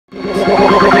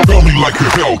Feel me like a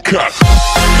Hellcat.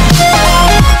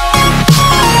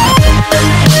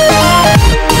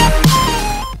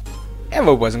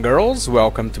 Hello boys and girls,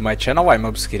 welcome to my channel.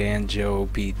 I'm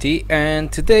PT,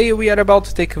 and today we are about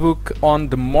to take a look on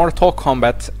the Mortal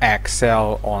Kombat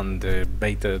XL on the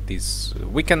beta this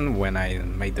weekend when I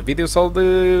made the video. So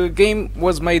the game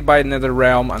was made by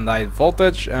NetherRealm and High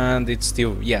Voltage, and it's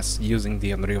still, yes, using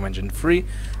the Unreal Engine 3,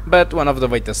 but one of the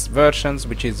latest versions,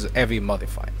 which is heavy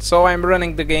modified. So I'm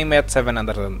running the game at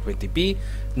 720p,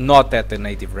 not at the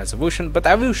native resolution, but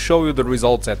I will show you the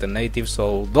results at the native,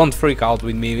 so don't freak out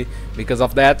with me because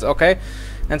of that, okay?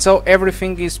 And so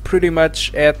everything is pretty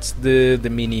much at the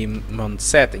minimum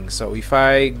setting. So if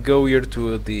I go here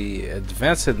to the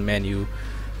advanced menu,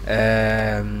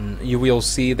 you will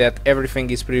see that everything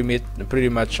is pretty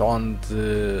much on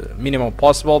the minimum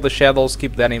possible. The shadows,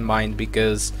 keep that in mind,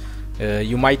 because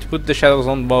you might put the shadows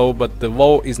on low, but the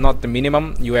low is not the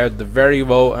minimum. You have the very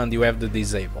low and you have the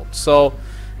disabled. So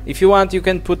if you want, you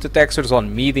can put the textures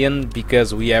on median,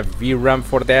 because we have VRAM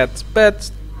for that,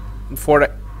 but for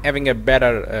having a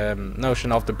better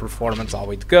notion of the performance,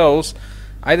 how it goes,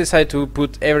 I decided to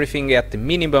put everything at the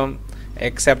minimum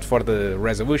except for the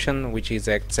resolution, which is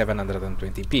at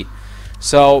 720p.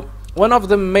 So one of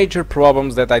the major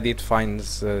problems that I did find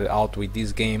out with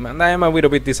this game, and I am a little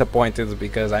bit disappointed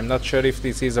because I'm not sure if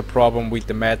this is a problem with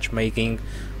the matchmaking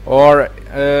or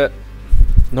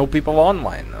no people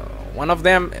online. One of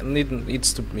them,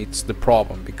 it's the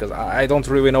problem, because I don't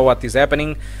really know what is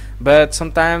happening, but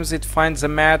sometimes it finds a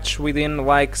match within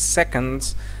like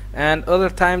seconds, and other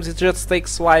times it just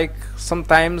takes like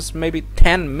sometimes maybe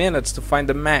 10 minutes to find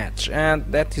a match,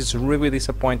 and that is really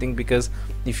disappointing, because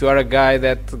if you are a guy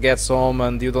that gets home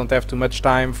and you don't have too much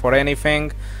time for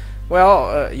anything,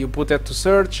 well, you put it to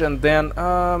search, and then,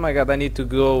 oh my god, I need to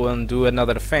go and do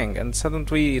another thing, and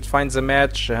suddenly it finds a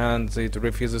match and it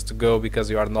refuses to go because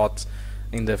you are not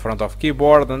in the front of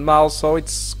keyboard and mouse. So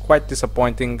it's quite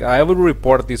disappointing. I will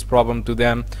report this problem to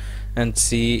them and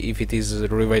see if it is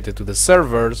related to the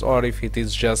servers or if it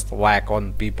is just lack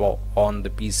on people on the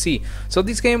PC. So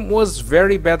this game was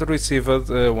very bad received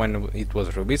when it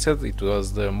was released. It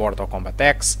was the Mortal Kombat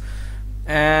X,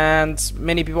 and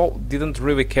many people didn't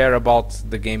really care about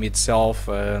the game itself,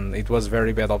 and it was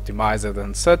very bad optimized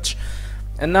and such.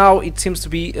 And now it seems to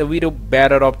be a little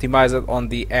better optimized on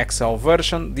the XL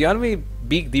version. The only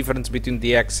big difference between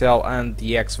the XL and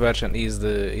the X version is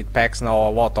it packs now a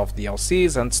lot of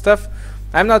DLCs and stuff.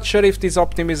 I'm not sure if this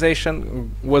optimization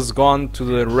was gone to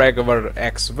the regular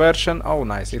X version. Oh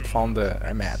nice, it found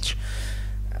a match.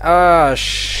 Ah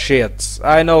shit,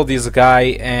 I know this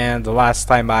guy, and the last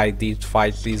time I did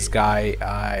fight this guy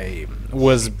I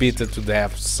was beaten to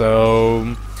death.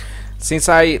 So since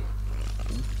I'm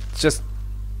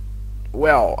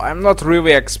not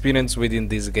really experienced within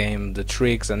this game, the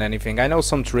tricks and anything. I know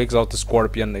some tricks of the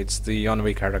Scorpion, it's the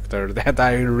only character that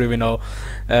I really know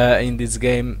in this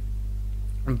game.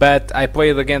 But I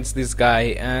played against this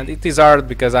guy, and it is hard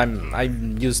because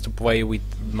I'm used to play with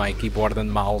my keyboard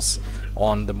and mouse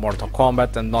on the Mortal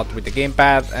Kombat and not with the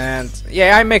gamepad, and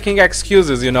yeah, I'm making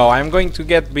excuses, you know. I'm going to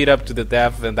get beat up to the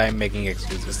death and I'm making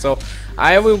excuses. So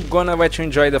I will gonna let you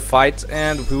enjoy the fight,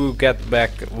 and we will get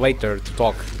back later to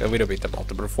talk a little bit about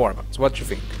the performance. What you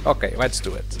think? Okay, let's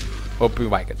do it. Hope you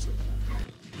like it.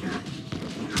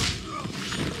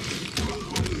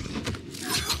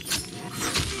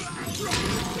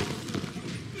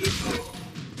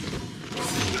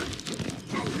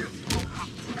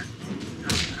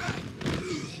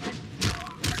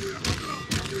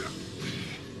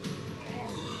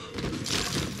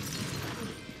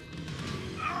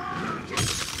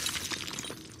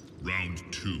 Round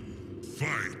 2,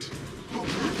 fight!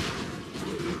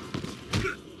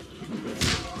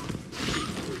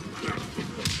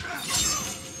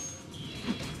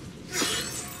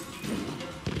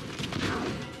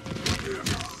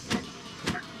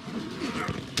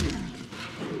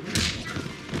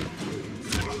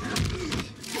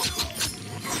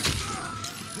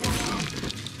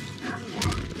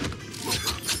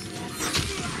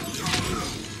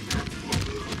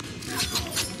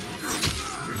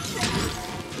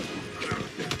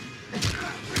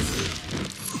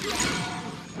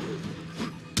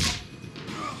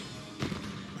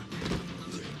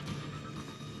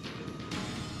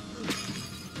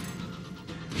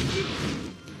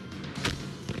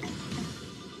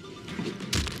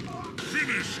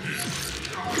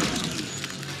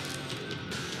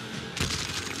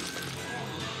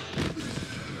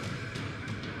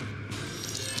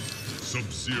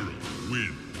 Sub-Zero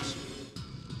wins.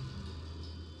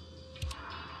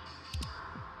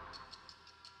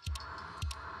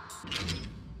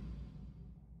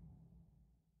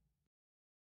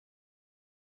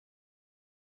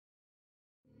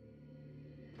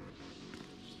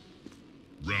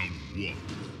 one,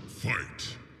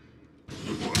 fight!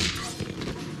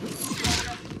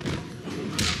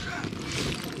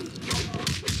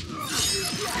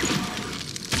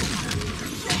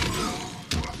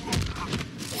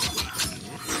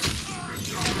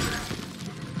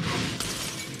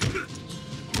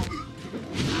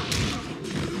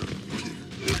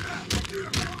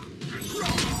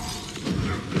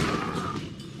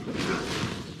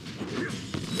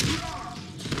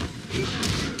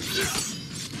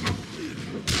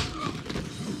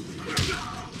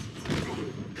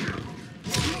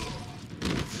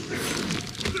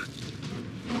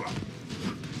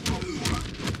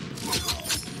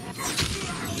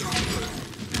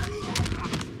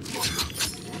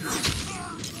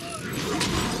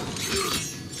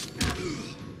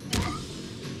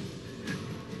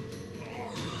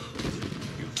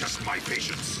 Test my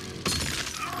patience.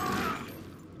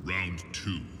 Round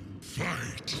two,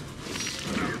 fight!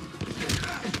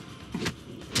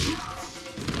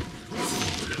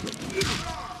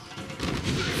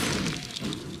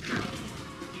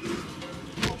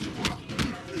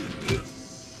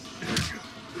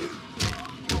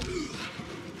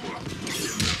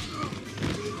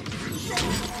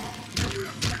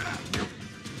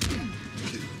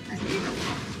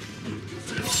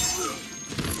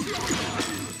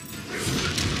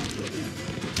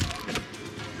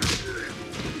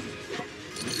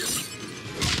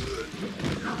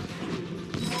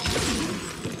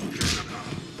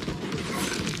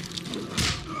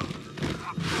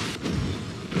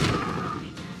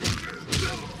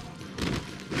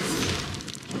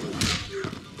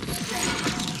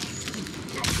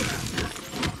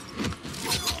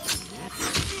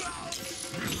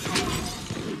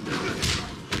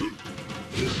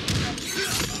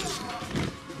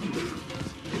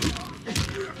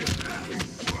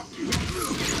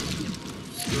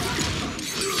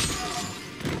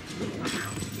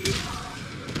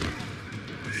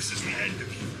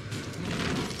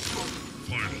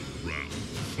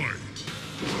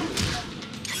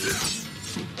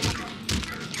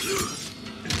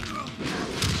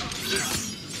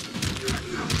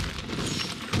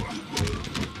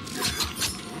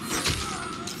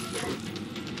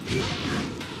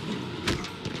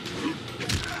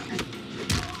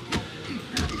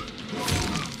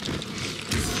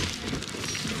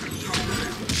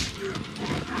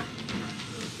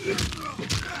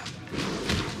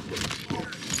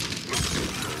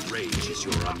 Rage is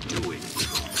your undoing.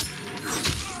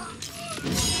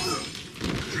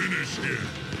 Finish him!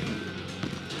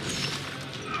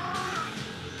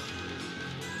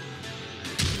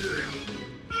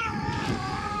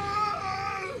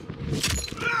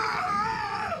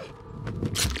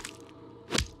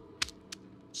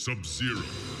 Sub-Zero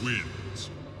wins.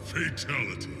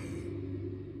 Fatality.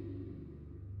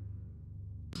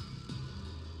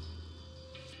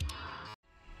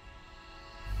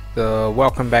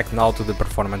 Welcome back now to the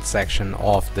performance section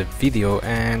of the video,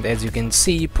 and as you can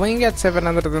see, playing at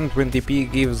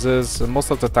 720p gives us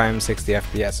most of the time 60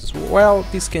 FPS. Well,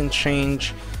 this can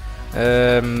change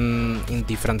in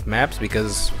different maps,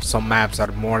 because some maps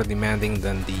are more demanding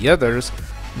than the others,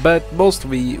 but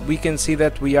mostly we can see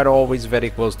that we are always very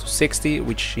close to 60,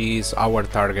 which is our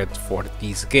target for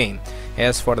this game.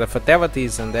 As for the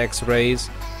fatalities and X-rays,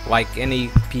 like any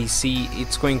PC,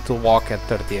 it's going to lock at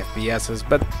 30 FPS,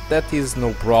 but that is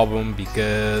no problem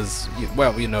because,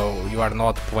 well, you know, you are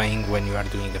not playing when you are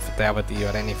doing a fatality or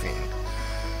anything.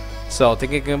 So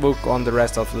taking a look on the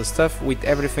rest of the stuff, with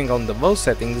everything on the low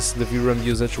settings, the VRAM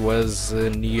usage was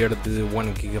near the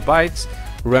 1 GB.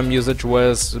 RAM usage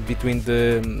was between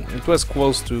it was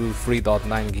close to 3.9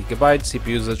 GB. CPU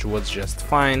usage was just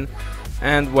fine,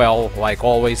 and well, like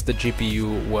always, the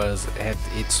GPU was at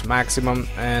its maximum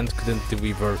and couldn't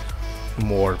deliver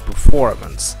more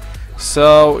performance.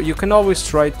 So you can always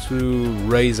try to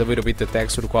raise a little bit the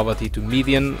texture quality to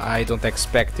medium. I don't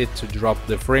expect it to drop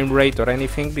the frame rate or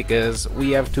anything, because we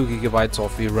have 2 GB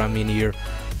of VRAM in here,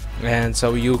 and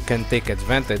so you can take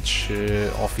advantage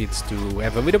of it to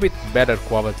have a little bit better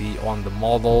quality on the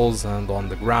models and on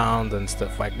the ground and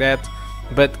stuff like that,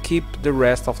 but keep the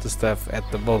rest of the stuff at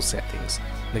the low settings.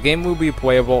 The game will be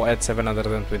playable at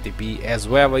 720p as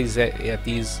well as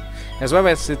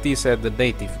it is at the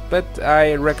native, but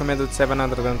I recommended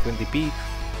 720p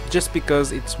just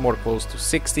because it's more close to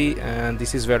 60, and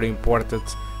this is very important,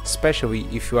 especially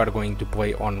if you are going to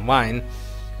play online,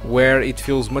 where it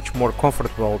feels much more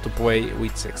comfortable to play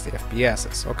with 60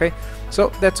 FPS. Okay,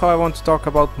 so that's all I want to talk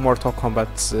about Mortal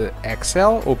Kombat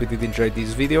XL. Hope you did enjoy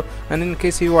this video, and in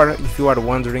case if you are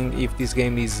wondering if this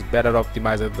game is better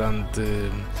optimized than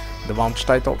the launch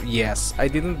title, yes, I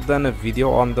didn't done a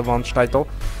video on the launch title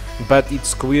but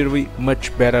it's clearly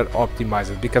much better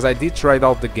optimized, because I did try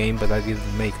out the game but I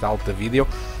didn't make out the video,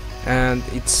 and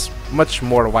it's much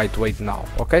more lightweight now.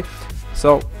 Okay,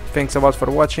 so thanks a lot for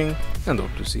watching and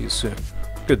hope to see you soon.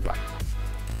 Goodbye.